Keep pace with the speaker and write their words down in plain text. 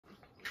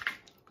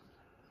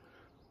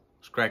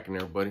Cracking,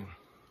 everybody.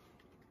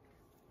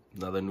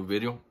 Another new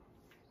video.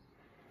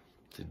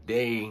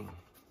 Today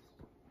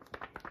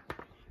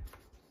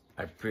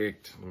I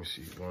picked, let me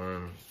see,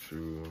 1,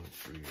 2,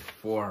 3,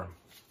 4.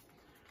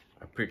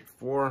 I picked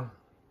 4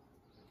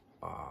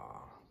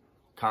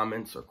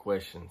 comments or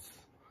questions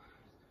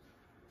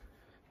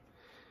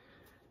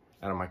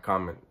out of my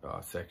comment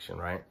section,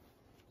 right?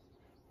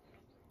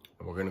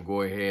 And we're gonna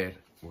go ahead,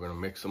 we're gonna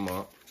mix them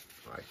up.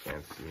 I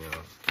can't see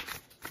them.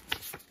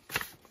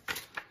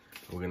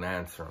 We're gonna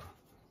answer them.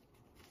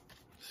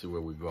 See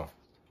where we go.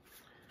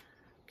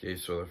 Okay,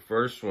 so the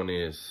first one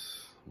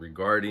is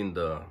regarding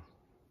the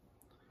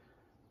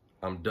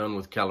I'm done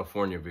with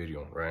California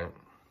video, right?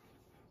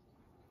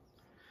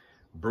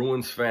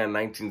 Bruins fan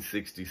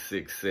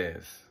 1966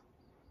 says,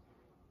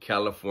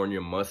 California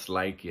must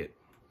like it.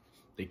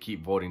 They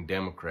keep voting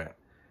Democrat.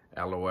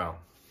 LOL.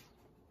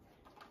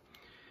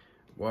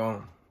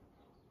 Well,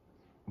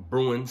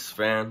 Bruins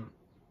fan,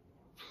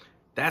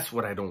 that's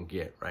what I don't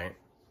get, right?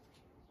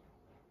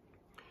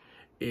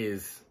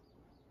 Is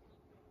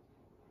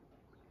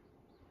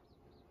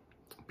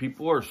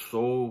people are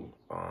so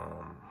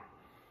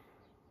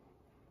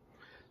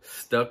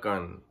stuck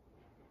on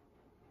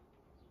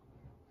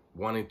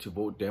wanting to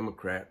vote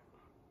Democrat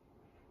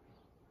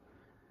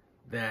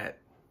that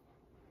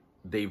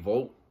they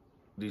vote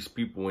these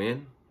people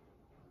in,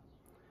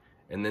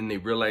 and then they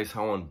realize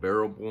how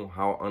unbearable,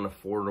 how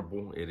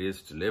unaffordable it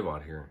is to live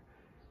out here,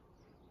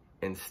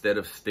 instead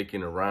of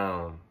sticking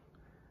around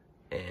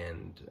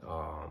and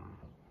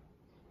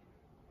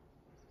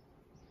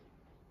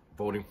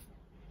voting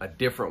a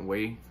different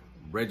way,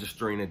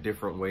 registering a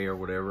different way or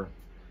whatever,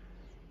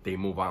 they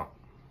move out.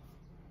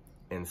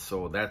 And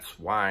so that's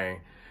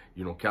why,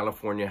 you know,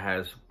 California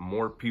has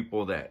more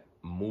people that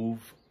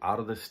move out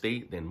of the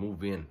state than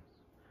move in.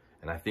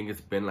 And I think it's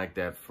been like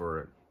that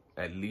for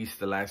at least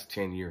the last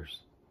 10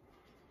 years.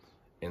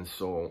 And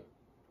so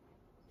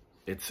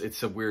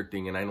it's a weird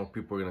thing. And I know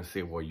people are going to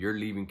say, well, you're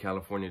leaving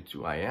California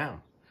too. I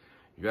am.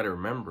 You got to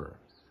remember,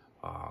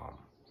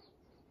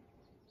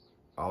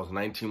 I was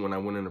 19 when I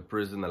went into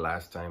prison the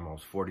last time. I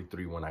was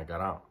 43 when I got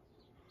out.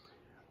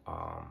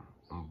 I'm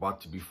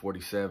about to be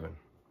 47,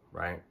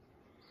 right?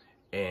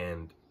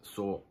 And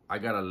so I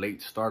got a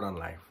late start on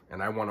life,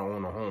 and I want to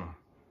own a home,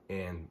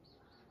 and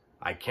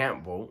I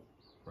can't vote,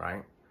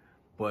 right?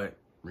 But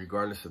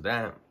regardless of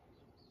that,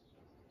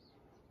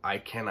 I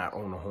cannot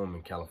own a home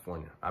in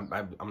California. I'm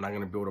not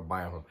going to be able to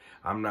buy a home.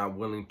 I'm not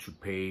willing to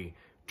pay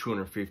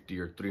 $250,000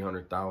 or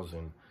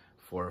 $300,000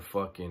 for a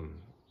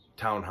fucking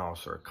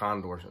townhouse or a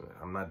condo or something.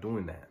 I'm not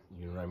doing that.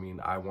 You know what I mean?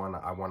 I want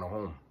a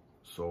home.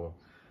 So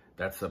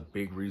that's a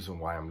big reason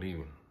why I'm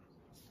leaving.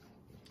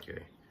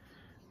 Okay.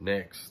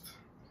 Next,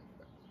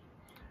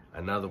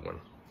 another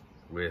one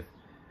with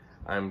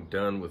I'm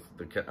done with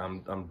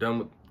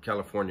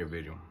California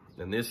video.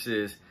 And this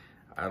is,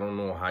 I don't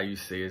know how you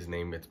say his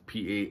name. It's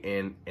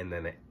P-A-N and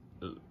then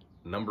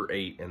number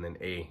 8 and then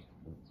A.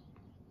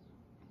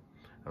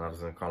 I'm not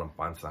just gonna call him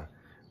Panza,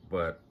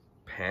 but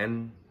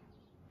Pineda.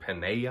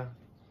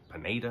 Or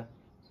maybe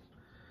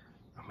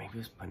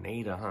it's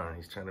Pineda, huh?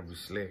 He's trying to be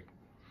slick.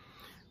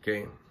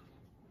 Okay.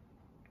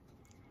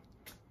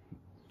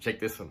 Check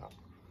this one out.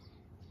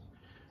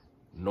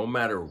 No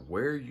matter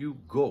where you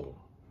go,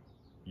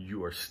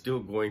 you are still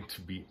going to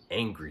be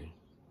angry.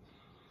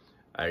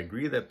 I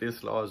agree that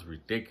this law is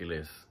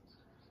ridiculous,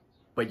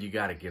 but you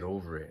got to get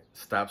over it.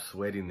 Stop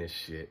sweating this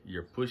shit.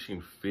 You're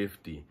pushing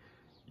 50.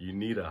 You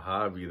need a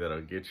hobby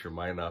that'll get your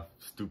mind off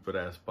stupid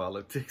ass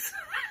politics.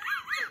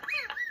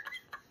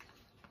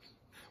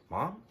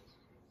 Mom,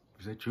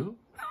 is that true?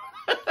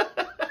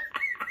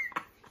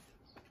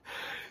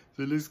 So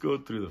let's go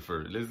through the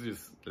first.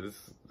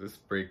 Let's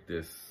break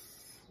this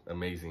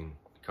amazing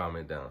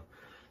comment down.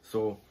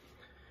 So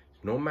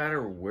no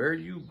matter where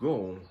you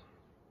go,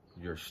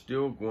 you're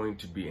still going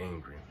to be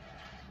angry.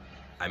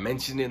 I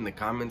mentioned it in the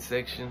comment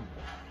section,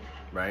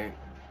 right?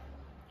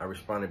 I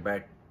responded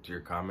back to your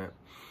comment.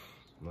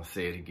 I'm gonna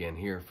say it again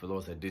here for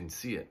those that didn't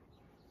see it.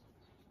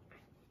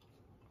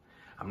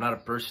 I'm not a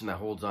person that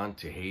holds on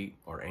to hate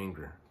or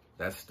anger.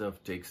 That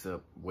stuff takes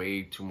up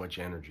way too much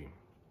energy,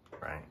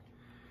 right?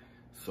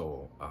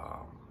 So,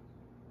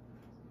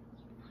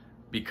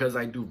 because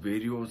I do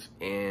videos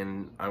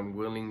and I'm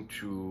willing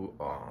to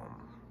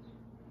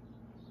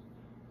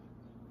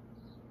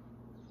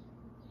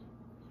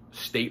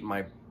state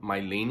my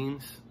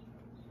leanings,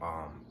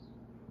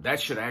 that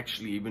should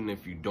actually, even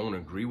if you don't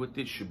agree with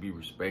it, should be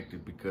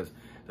respected, because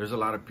there's a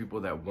lot of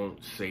people that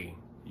won't say,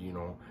 you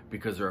know,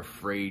 because they're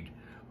afraid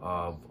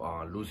of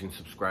losing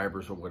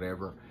subscribers or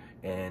whatever.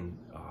 And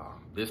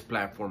this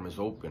platform is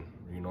open,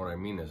 you know what I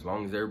mean? As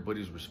long as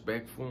everybody's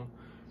respectful,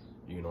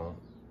 you know,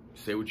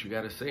 say what you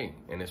gotta say,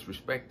 and it's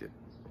respected.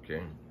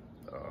 Okay.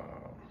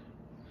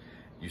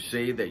 You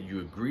say that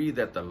you agree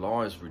that the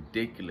law is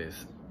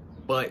ridiculous,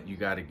 but you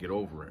gotta get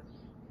over it.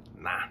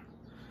 Nah,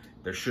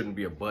 there shouldn't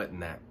be a but in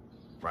that,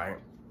 right?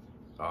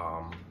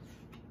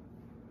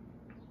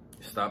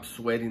 Stop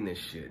sweating this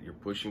shit. You're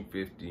pushing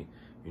 50.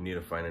 You need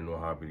to find a new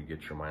hobby to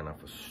get your mind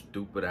off of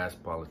stupid ass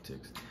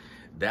politics.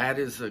 That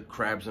is a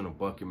crabs in a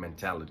bucket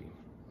mentality.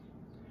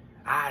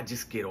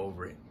 Just get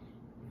over it.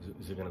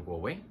 Is it going to go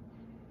away?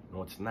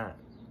 No, it's not.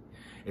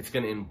 It's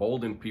going to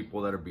embolden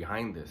people that are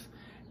behind this.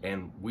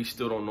 And we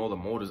still don't know the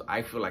motives.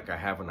 I feel like I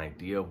have an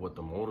idea of what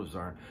the motives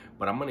are,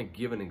 but I'm going to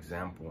give an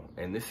example.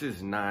 And this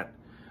is not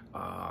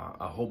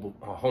a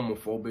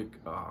homophobic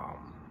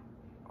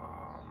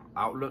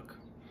outlook,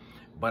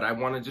 but I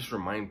want to just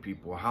remind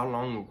people, how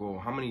long ago,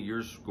 how many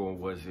years ago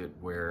was it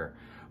where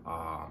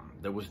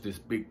there was this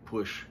big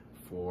push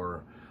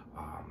for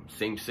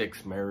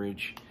same-sex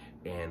marriage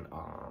and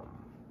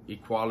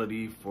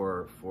equality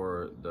for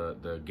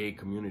the gay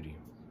community,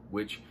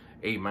 which,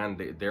 hey man,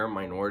 they're a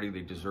minority,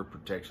 they deserve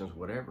protections,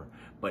 whatever.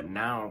 But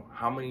now,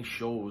 how many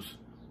shows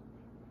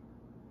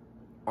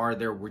are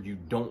there where you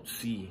don't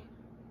see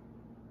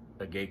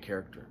a gay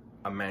character,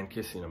 a man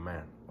kissing a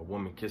man, a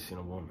woman kissing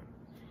a woman?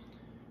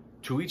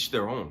 To each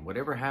their own.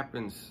 Whatever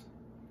happens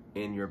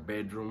in your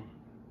bedroom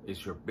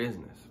is your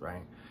business,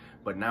 right?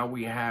 But now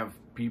we have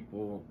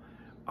people,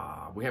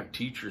 we have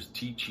teachers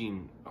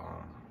teaching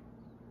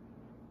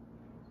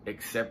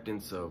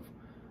acceptance of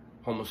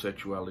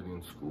homosexuality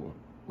in school,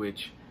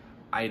 which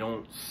I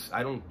don't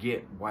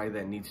get why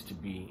that needs to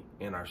be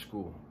in our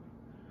school.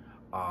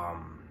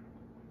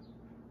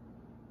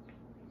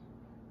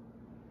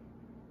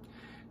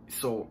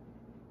 So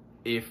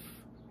if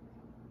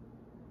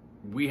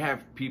we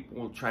have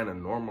people trying to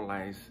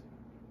normalize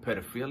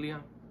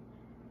pedophilia,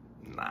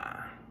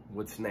 nah,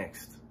 what's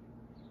next?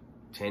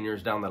 10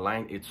 years down the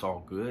line, it's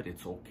all good,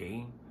 it's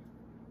okay?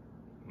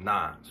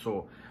 Nah.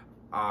 So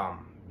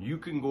you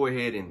can go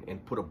ahead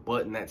and put a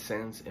butt in that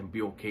sentence and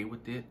be okay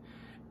with it,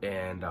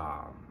 and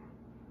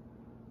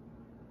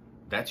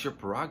that's your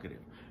prerogative.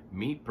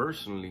 Me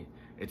personally,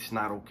 it's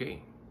not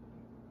okay.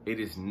 It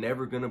is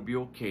never gonna be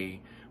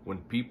okay when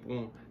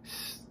people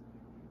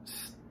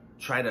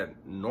try to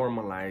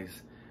normalize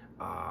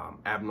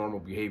abnormal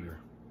behavior.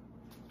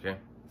 Okay,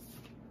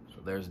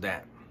 so there's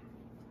that.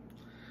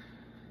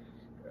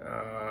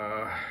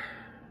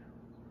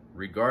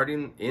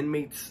 Regarding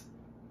inmates,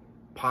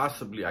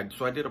 possibly, I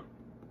did a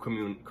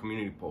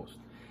community post,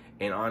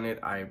 and on it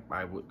I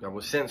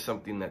was sent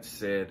something that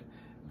said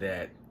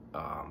that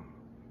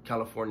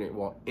California,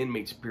 well,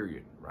 inmates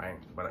period, right?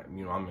 But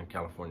you know, I'm in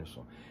California,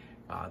 so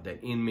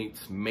that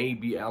inmates may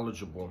be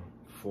eligible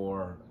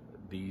for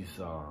these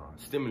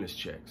stimulus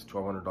checks,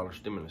 $1,200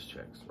 stimulus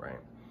checks, right?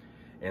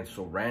 And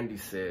so Randy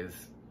says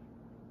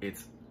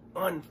it's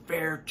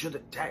unfair to the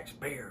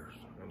taxpayers!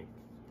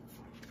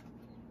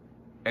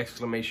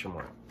 Exclamation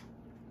mark.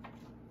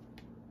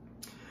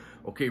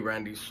 Okay,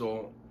 Randy,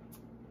 so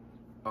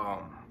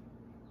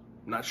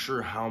not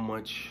sure how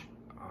much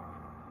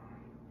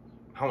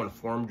how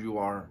informed you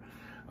are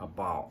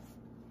about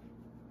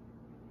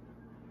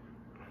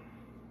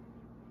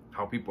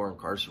how people are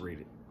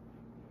incarcerated.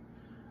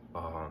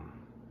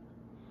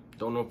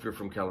 Don't know if you're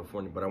from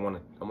California, but I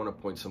want to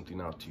point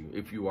something out to you.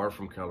 If you are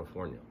from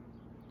California,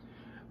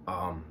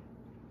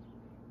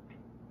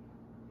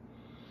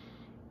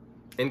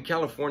 in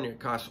California, it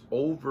costs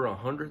over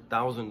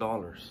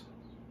 $100,000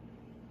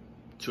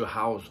 to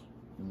house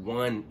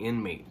one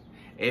inmate.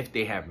 If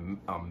they have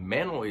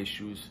mental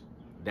issues,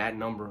 that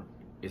number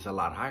is a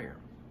lot higher.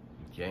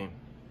 Okay,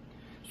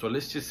 so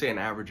let's just say an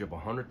average of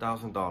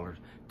 $100,000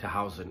 to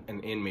house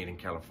an inmate in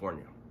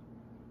California.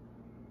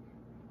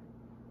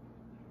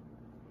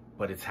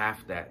 But it's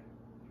half that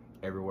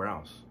everywhere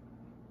else.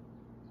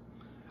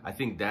 I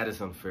think that is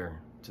unfair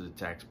to the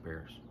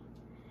taxpayers.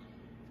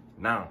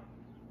 Now,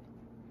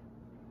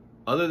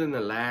 other than the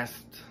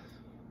last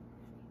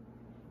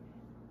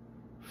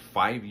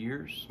 5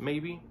 years,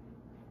 maybe,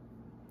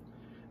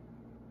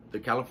 the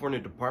California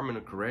Department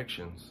of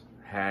Corrections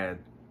had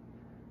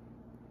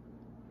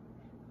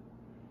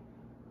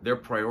their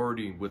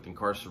priority with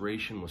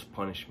incarceration was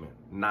punishment,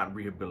 not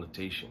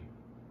rehabilitation.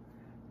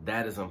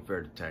 That is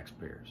unfair to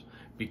taxpayers,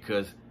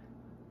 because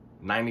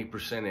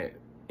 90% of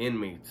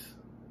inmates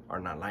are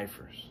not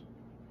lifers.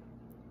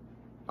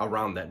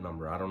 Around that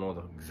number, I don't know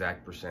the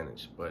exact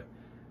percentage, but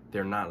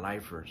they're not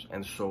lifers.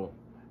 And so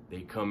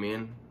they come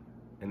in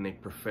and they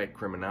perfect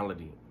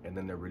criminality, and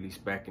then they're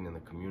released back in the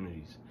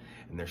communities,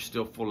 and they're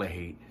still full of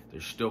hate, they're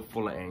still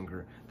full of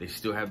anger, they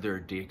still have their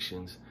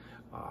addictions,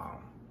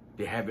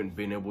 they haven't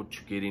been able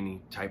to get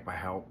any type of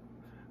help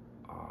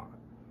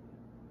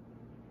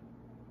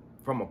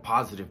from a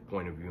positive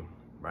point of view,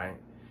 right?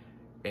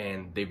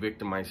 And they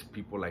victimize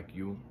people like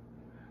you.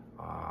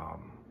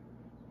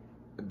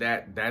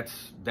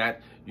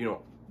 You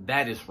know,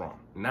 that is wrong.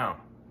 Now,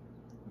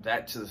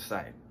 that to the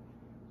side,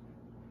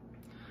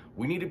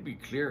 we need to be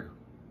clear.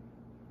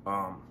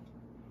 The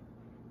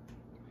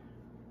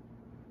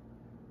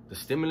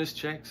stimulus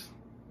checks,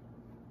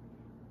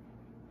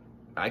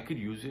 I could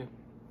use it.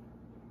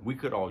 We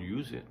could all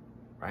use it,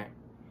 right?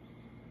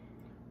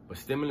 But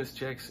stimulus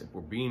checks, if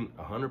we're being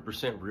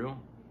 100% real,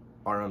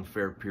 are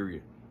unfair,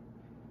 period,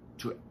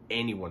 to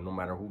anyone, no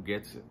matter who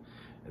gets it.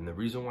 And the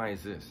reason why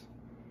is this.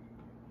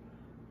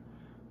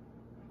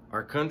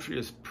 Our country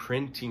is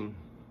printing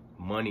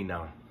money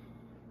now.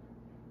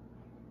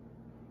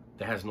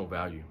 that has no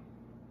value.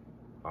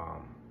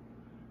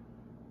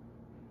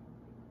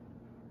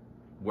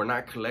 We're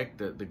not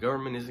the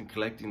government isn't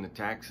collecting the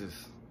taxes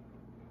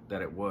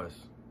that it was,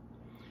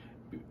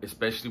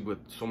 especially with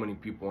so many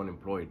people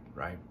unemployed,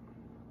 right?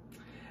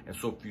 And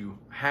so if you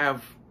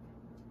have,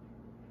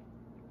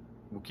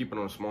 we'll keep it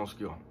on a small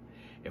scale.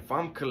 If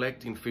I'm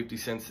collecting 50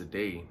 cents a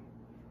day,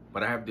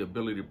 but I have the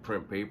ability to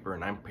print paper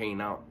and I'm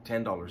paying out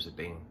 $10 a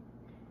day,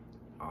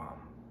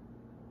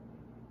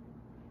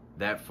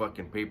 that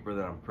fucking paper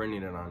that I'm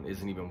printing it on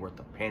isn't even worth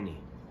a penny.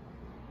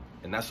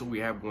 And that's what we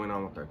have going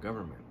on with our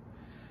government.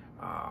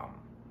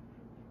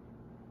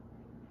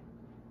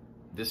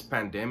 This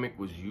pandemic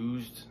was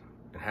used,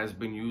 it has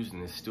been used,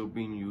 and is still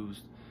being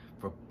used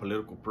for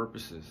political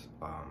purposes.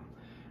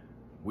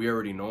 We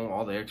already know,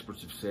 all the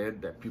experts have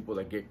said that people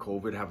that get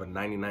COVID have a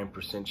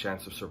 99%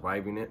 chance of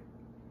surviving it,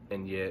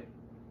 and yet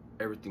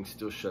everything's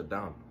still shut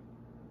down.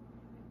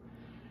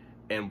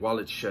 And while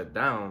it's shut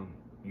down,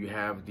 you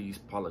have these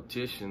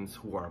politicians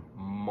who are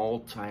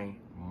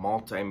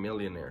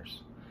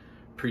multi-millionaires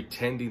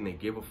pretending they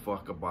give a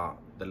fuck about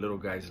the little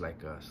guys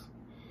like us,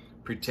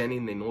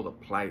 pretending they know the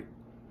plight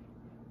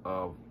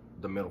of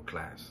the middle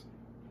class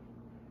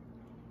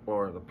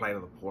or the plight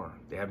of the poor.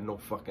 They have no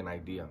fucking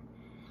idea.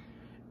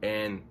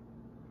 And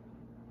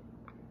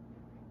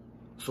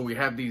so we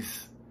have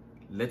these,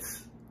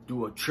 let's do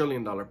 $1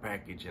 trillion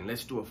package, and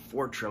let's do a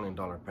 $4 trillion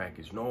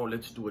package. No,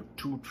 let's do a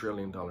 $2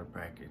 trillion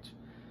package.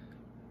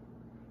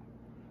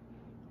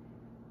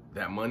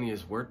 That money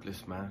is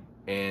worthless, man.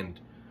 And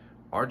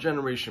our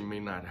generation may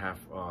not have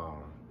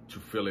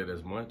to feel it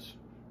as much,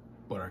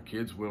 but our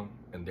kids will,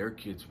 and their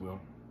kids will.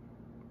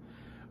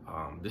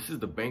 This is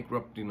the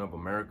bankrupting of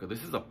America.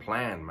 This is a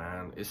plan,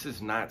 man. This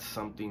is not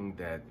something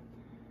that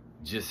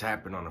just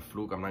happened on a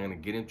fluke. I'm not going to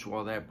get into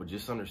all that, but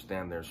just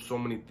understand there's so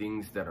many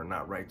things that are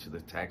not right to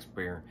the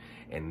taxpayer,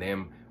 and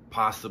them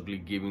possibly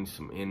giving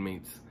some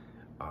inmates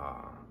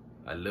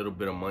a little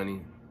bit of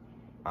money.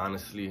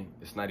 Honestly,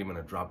 it's not even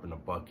a drop in the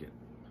bucket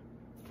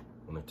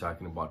when they're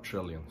talking about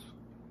trillions.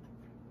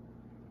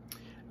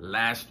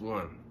 Last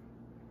one.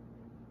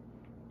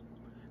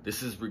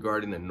 This is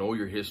regarding the Know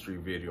Your History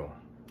video.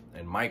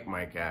 And Mike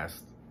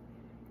asked,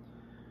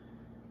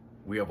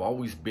 we have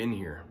always been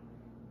here,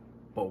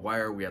 but why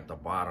are we at the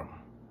bottom?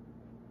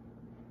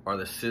 Are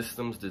the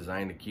systems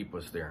designed to keep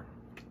us there?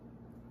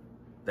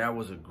 That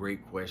was a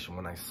great question.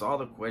 When I saw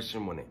the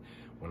question,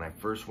 when I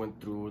first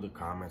went through the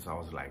comments, I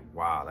was like,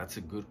 wow, that's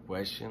a good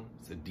question.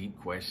 It's a deep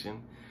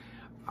question.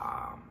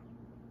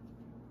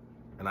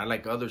 And I'd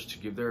like others to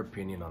give their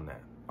opinion on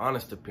that.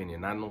 Honest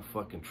opinion, not no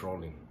fucking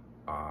trolling.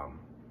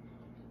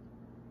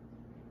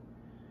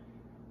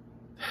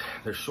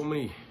 There's so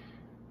many,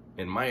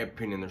 in my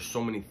opinion, there's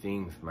so many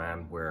things,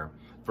 man, where,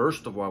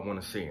 first of all, I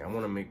want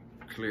to make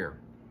clear,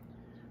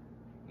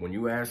 when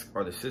you ask,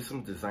 are the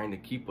systems designed to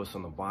keep us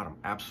on the bottom?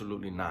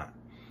 Absolutely not.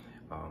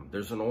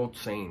 There's an old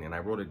saying, and I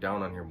wrote it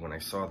down on here when I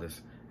saw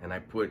this, and I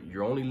put,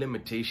 your only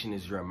limitation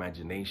is your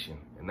imagination.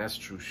 And that's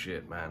true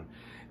shit, man.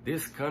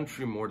 This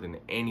country, more than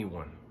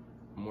anyone,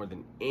 more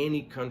than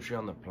any country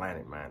on the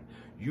planet, man,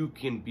 you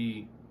can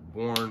be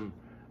born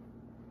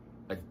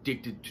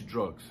addicted to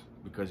drugs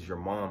because your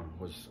mom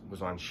was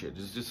on shit.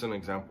 This is just an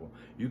example.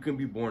 You can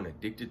be born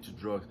addicted to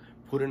drugs,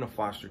 put in a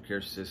foster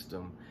care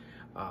system,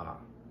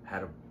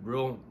 had a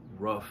real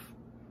rough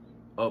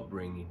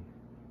upbringing,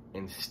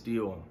 and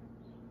still,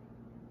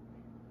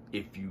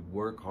 if you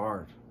work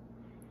hard,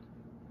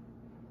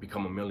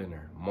 become a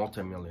millionaire,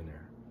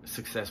 multi-millionaire, a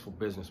successful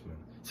businessman,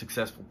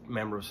 successful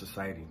member of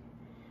society.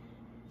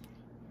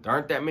 There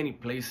aren't that many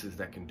places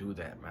that can do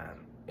that, man.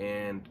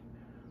 And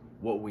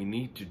what we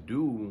need to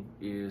do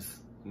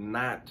is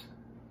not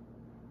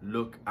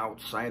look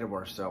outside of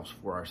ourselves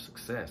for our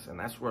success. And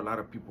that's where a lot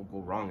of people go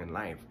wrong in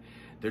life.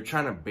 They're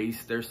trying to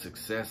base their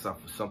success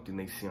off of something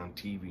they see on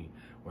TV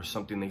or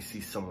something they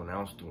see someone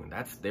else doing.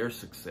 That's their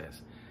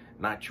success,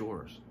 not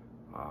yours.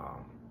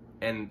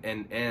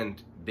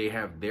 And they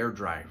have their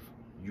drive.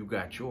 You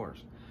got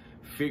yours.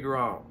 Figure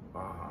out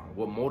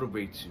what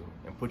motivates you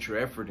and put your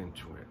effort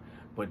into it.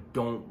 But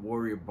don't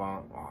worry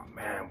about, oh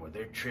man, well,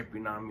 they're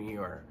tripping on me,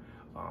 or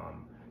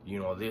you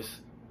know,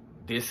 this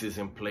is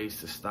in place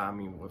to stop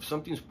me. Well, if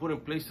something's put in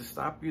place to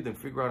stop you, then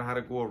figure out how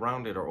to go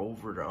around it or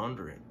over it or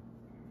under it.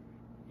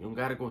 You don't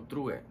got to go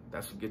through it.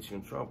 That's what gets you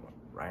in trouble,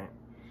 right?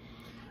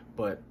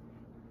 But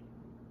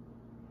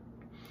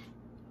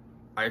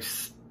I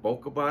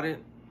spoke about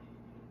it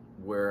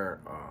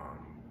where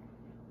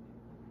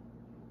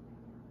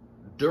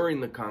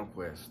during the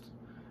conquest,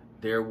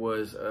 there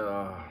was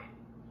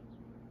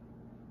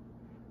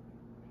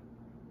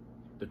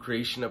the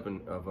creation of an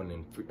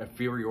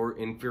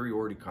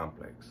inferiority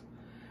complex,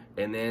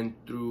 and then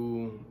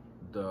through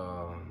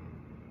the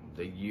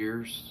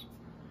years,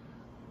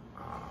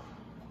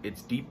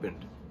 it's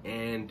deepened.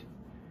 And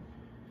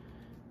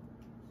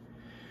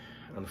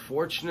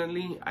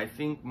unfortunately, I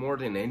think more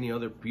than any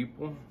other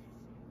people,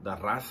 the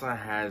raza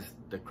has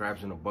the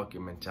crabs in a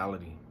bucket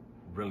mentality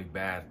really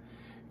bad.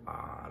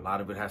 A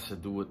lot of it has to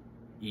do with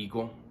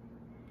ego.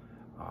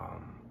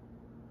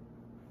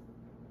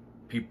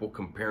 people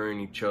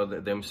comparing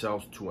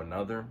themselves to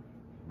another,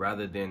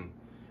 rather than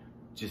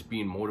just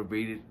being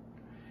motivated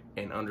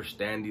and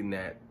understanding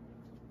that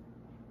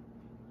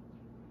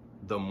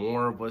the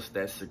more of us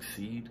that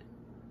succeed,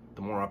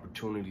 the more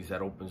opportunities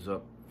that opens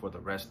up for the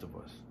rest of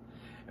us.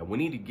 And we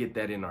need to get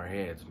that in our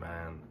heads,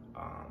 man.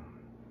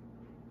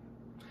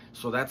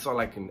 So that's all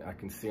I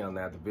can say on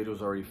that. The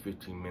video's already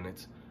 15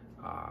 minutes.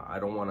 I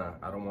don't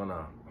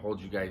wanna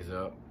hold you guys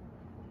up,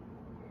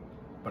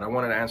 but I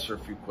wanted to answer a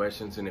few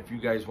questions. And if you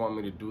guys want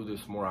me to do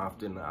this more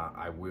often,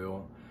 I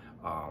will.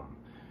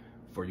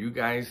 For you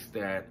guys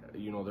that,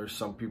 you know, there's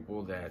some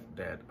people that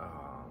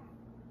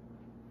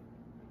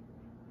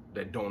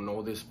don't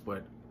know this,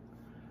 but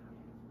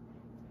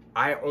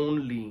I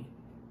only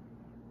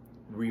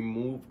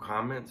remove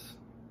comments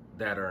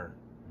that are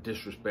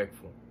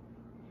disrespectful,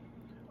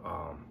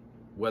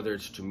 whether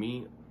it's to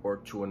me or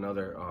to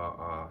another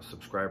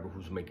subscriber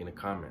who's making a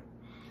comment.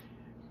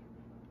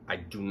 I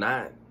do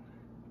not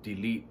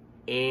delete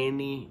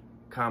any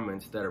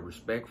comments that are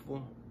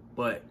respectful,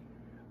 but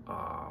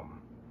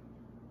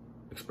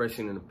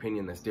expressing an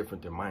opinion that's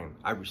different than mine.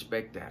 I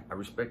respect that. I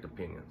respect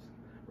opinions,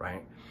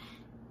 right?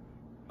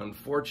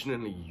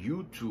 Unfortunately,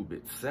 YouTube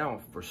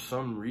itself, for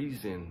some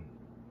reason,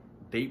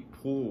 they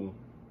pull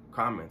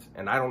comments,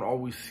 and I don't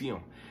always see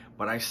them.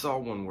 But I saw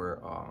one where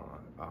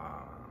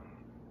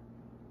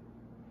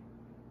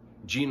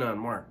Gina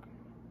and Mark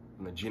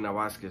on the Gina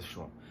Vasquez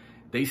show,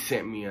 they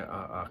sent me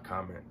a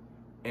comment,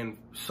 and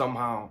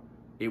somehow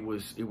it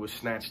was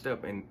snatched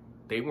up, and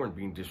they weren't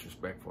being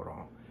disrespectful at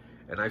all.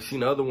 And I've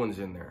seen other ones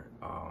in there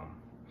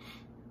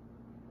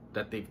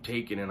that they've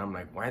taken, and I'm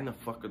like, why in the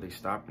fuck are they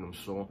stopping them?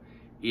 So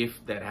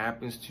if that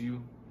happens to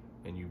you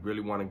and you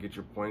really want to get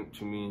your point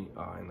to me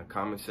in the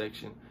comment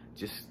section,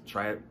 just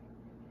try it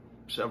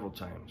several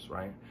times,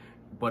 right?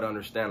 But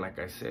understand, like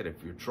I said,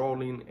 if you're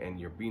trolling and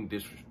you're being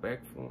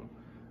disrespectful,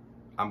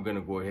 I'm going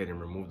to go ahead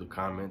and remove the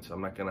comments.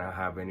 I'm not going to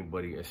have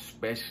anybody,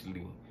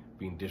 especially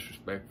being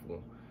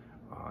disrespectful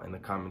in the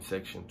comment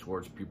section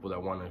towards people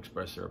that want to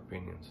express their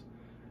opinions.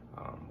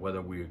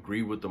 Whether we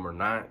agree with them or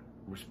not,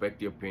 respect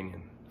the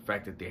opinion, the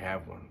fact that they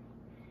have one.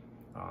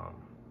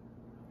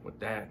 With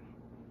that,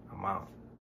 I'm out.